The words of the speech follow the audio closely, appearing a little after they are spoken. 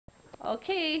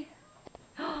Okay.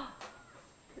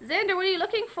 Xander, what are you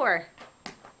looking for?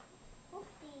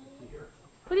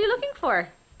 What are you looking for?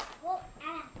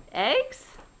 Eggs?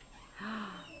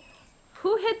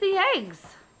 Who hid the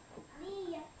eggs?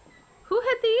 Who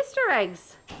hid the Easter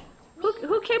eggs?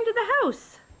 Who came to the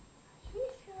house?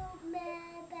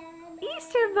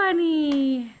 Easter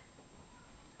Bunny.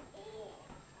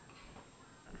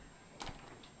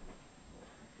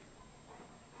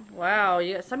 Wow,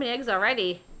 you got so many eggs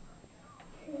already.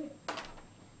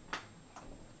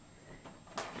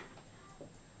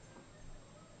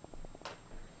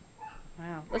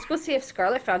 Wow. Let's go see if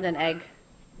Scarlett found an egg.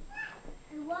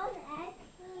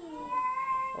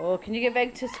 Oh, can you give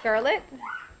egg to Scarlett?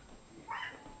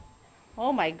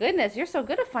 Oh my goodness, you're so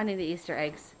good at finding the Easter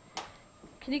eggs.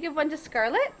 Can you give one to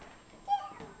Scarlett?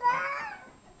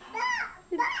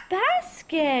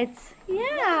 Basket.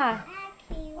 Yeah.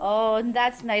 Oh,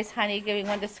 that's nice, honey, giving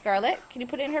one to Scarlett. Can you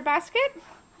put it in her basket?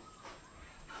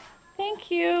 Thank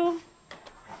you.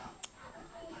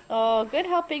 Oh, good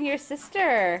helping your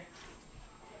sister.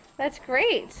 That's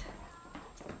great.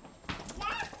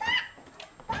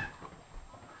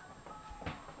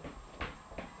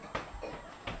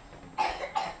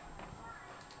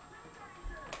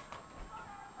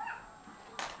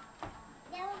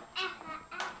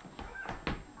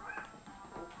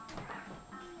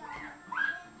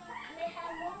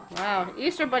 Wow,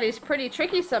 Easter Bunny's pretty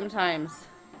tricky sometimes.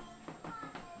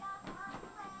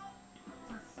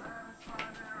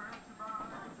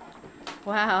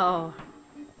 Wow.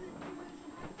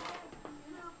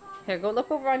 Here, go look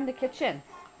over on the kitchen.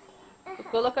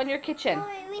 Go look on your kitchen.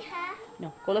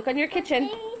 No, go look on your kitchen.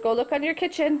 Go look on your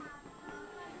kitchen.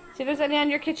 See if there's any on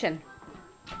your kitchen.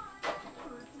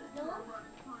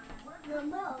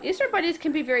 Easter bunnies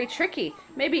can be very tricky.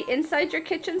 Maybe inside your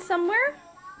kitchen somewhere?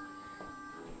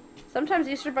 Sometimes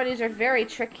Easter bunnies are very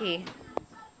tricky.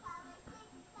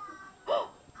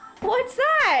 What's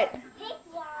that? Pink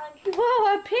one.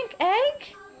 Whoa, a pink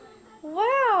egg?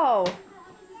 Wow.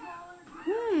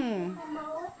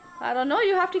 I don't know.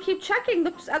 You have to keep checking.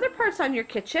 Look, there's other parts on your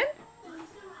kitchen.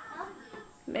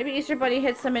 Maybe Easter Bunny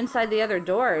hid some inside the other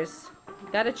doors. You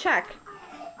gotta check.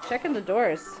 Check in the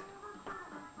doors.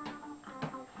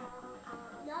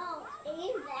 No,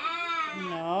 in that.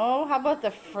 No. How about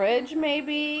the fridge,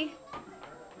 maybe?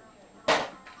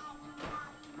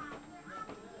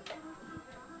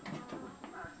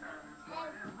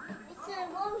 It's a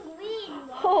long green.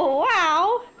 Oh,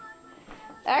 wow.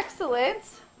 Excellent.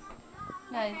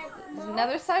 Now, there's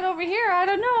another side over here. I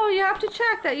don't know. You have to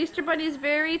check. That Easter Bunny is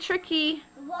very tricky.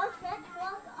 Walk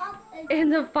up and In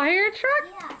the fire truck?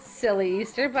 Yeah. Silly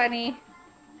Easter Bunny.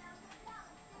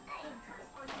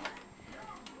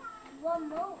 one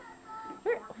more.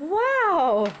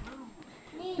 Wow.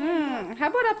 How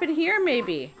about up in here,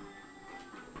 maybe?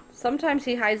 Sometimes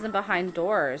he hides them behind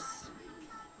doors.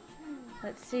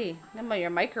 Let's see. How about your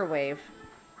microwave?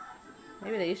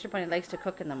 Maybe the Easter Bunny likes to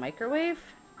cook in the microwave.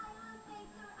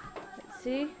 Let's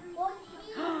see. One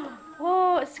here.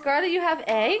 Oh, Scarlett, you have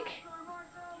egg?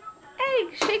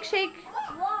 Egg. Shake, shake.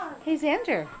 One. Hey,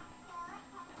 Xander.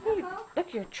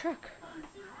 Look, your truck.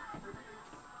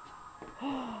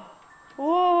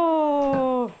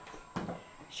 Whoa.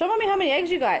 Show Mommy how many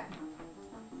eggs you got.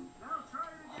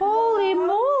 Holy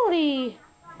moly.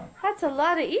 That's a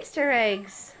lot of Easter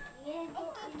eggs.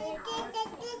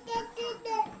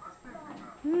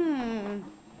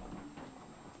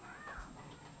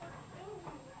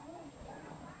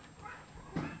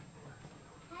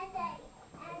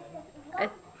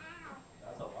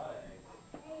 That's a lot of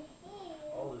eggs.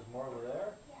 Oh, there's more over there?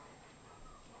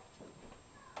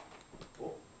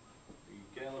 Oh, you're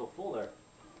getting a little full there.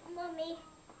 Mommy.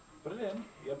 Put it in.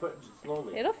 You gotta put it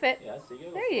slowly. It'll fit. Yeah, see,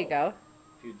 it'll There you flow. go.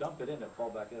 If you dump it in, it'll fall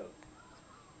back out.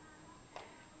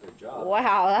 Good job.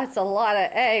 Wow, that's a lot of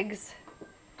eggs.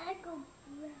 I go.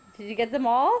 Did you get them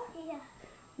all? Yeah.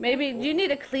 Maybe, do you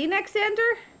need a Kleenex,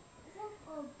 Xander?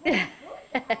 You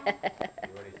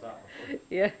already saw it.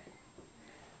 Yeah.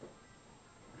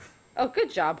 Oh,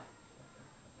 good job.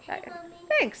 Mommy.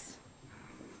 Thanks.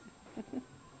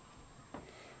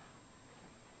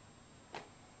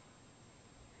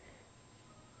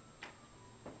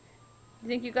 You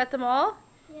think you got them all?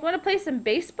 Yeah. You want to play some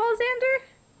baseball, Xander?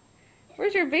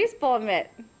 Where's your baseball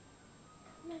mitt?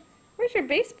 Where's your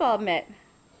baseball mitt?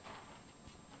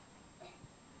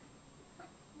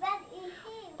 That is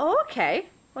him. Oh, okay.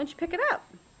 Why don't you pick it up?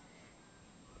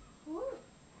 Ooh.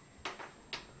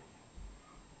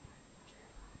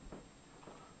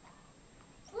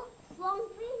 Look, from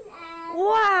green and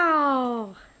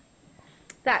Wow.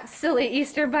 That silly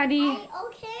Easter bunny. I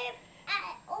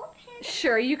open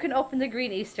Sure, you can open the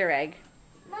green Easter egg.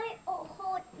 My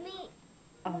hold me.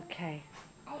 Okay.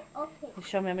 I open.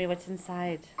 Show Mommy what's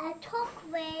inside. A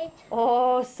chocolate.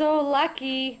 Oh, so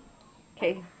lucky.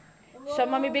 Okay. Show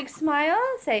Mommy big smile.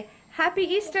 Say, Happy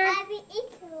Easter. Happy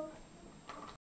Easter.